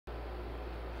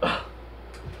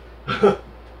Oh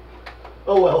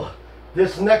well.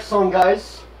 This next song,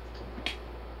 guys.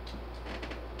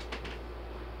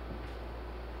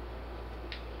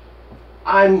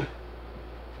 I'm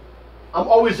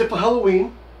always there for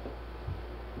Halloween.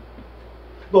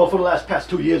 Well, for the past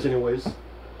 2 years anyways.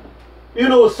 You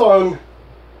know a song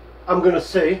I'm gonna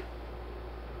say.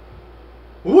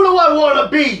 What do I wanna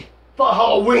be for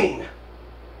Halloween?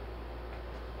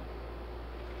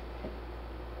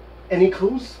 Any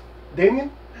clues,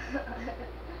 Damien?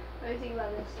 Let me think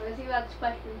about this. Let me think about this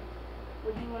question.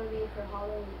 What do you want to be for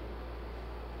Halloween?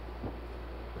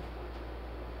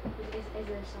 Is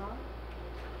it a song?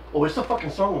 Oh, it's a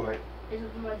fucking song, alright. Is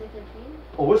it from Wednesday 13?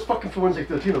 Oh, it's fucking from Wednesday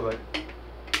 13, alright. Does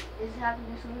it have to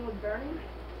do something with burning?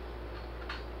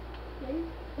 Maybe?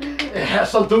 It has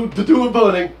something to do with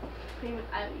burning. You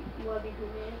want to be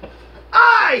cremated?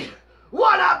 I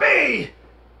wanna be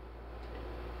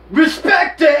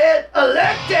respected,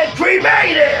 elected,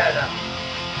 cremated.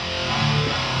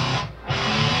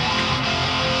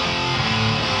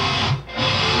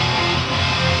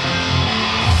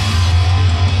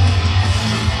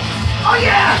 Oh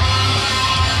yeah!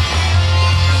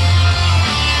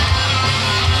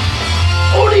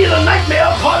 Only the nightmare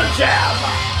upon a jam.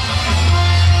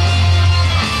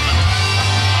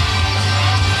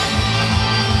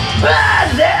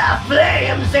 But their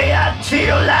flames, they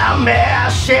chill our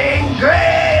mashing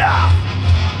grey.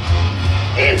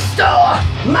 In store,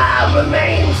 my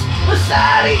remains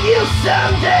beside you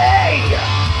someday.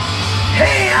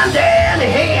 Hand in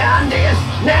hand is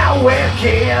now we're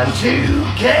kin to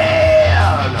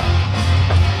kin.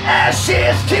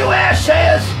 Ashes to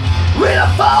ashes with a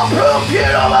foolproof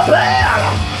beautiful plan.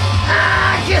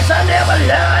 I guess I never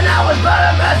learned I was but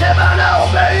a massive no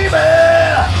baby.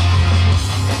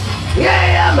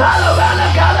 Yeah, I'm all around the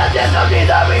college, don't need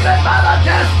to even bother,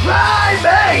 just try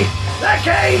me. The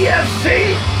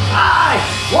KFC, I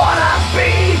wanna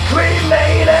be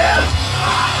cremated.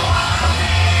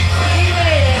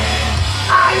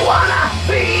 I wanna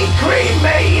be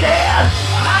cremated.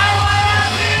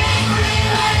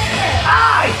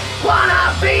 I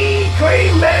wanna be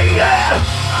cremated.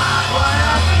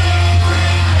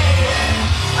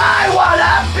 I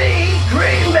wanna be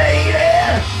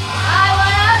cremated.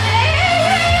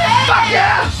 Fuck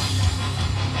yeah!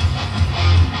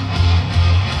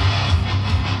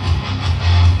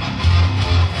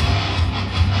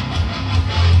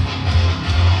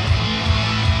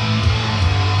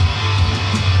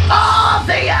 All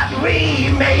that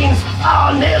remains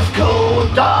on this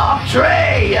cold dark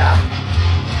tray.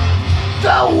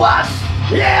 So what's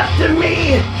left of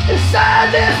me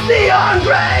inside this neon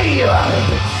grave?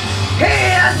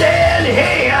 Hand in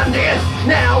hand is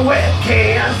now we're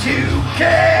can to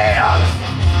can.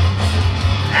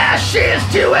 Ashes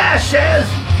to ashes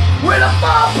with a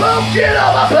foolproof kid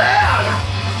of a plan.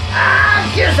 I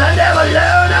guess I never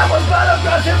learned I was but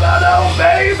aggressive, but oh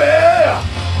baby.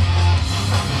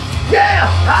 Yeah,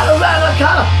 all around the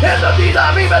collar, there's no need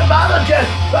of even bother, just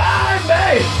find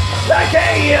me. The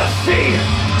KFC,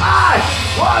 I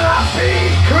wanna be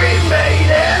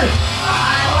cremated.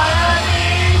 I wanna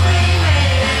be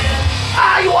cremated.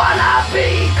 I wanna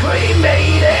be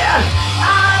cremated.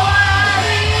 I wanna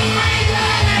be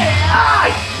cremated.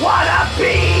 I wanna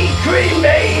be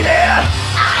cremated.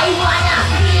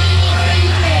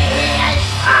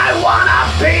 I wanna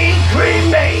be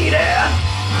cremated.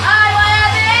 I wanna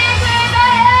be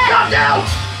cremated. Come down.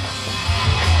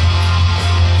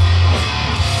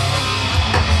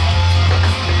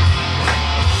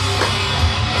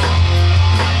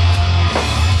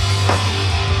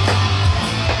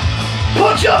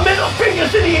 Put your middle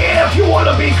fingers in the air if you want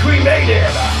to be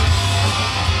cremated.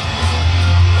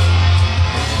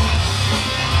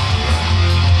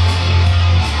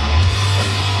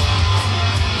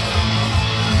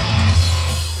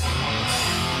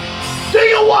 Do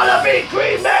you want to be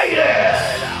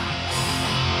cremated?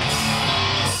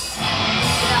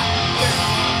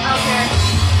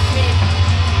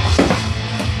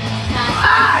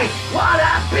 I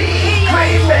wanna be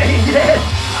cremated.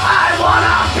 I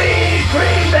wanna be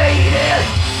cremated.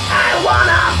 I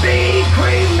wanna be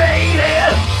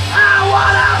cremated. I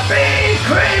wanna be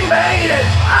cremated.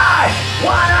 I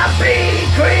wanna be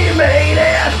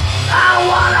cremated. I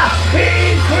wanna be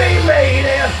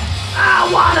cremated. I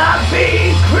wanna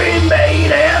be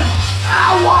cremated.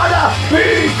 I wanna be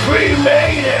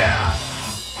cremated.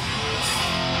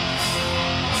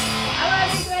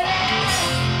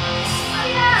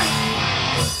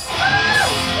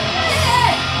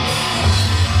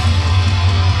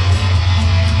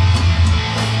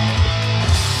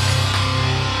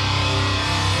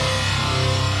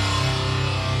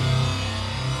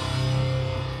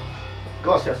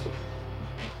 Go on, sis.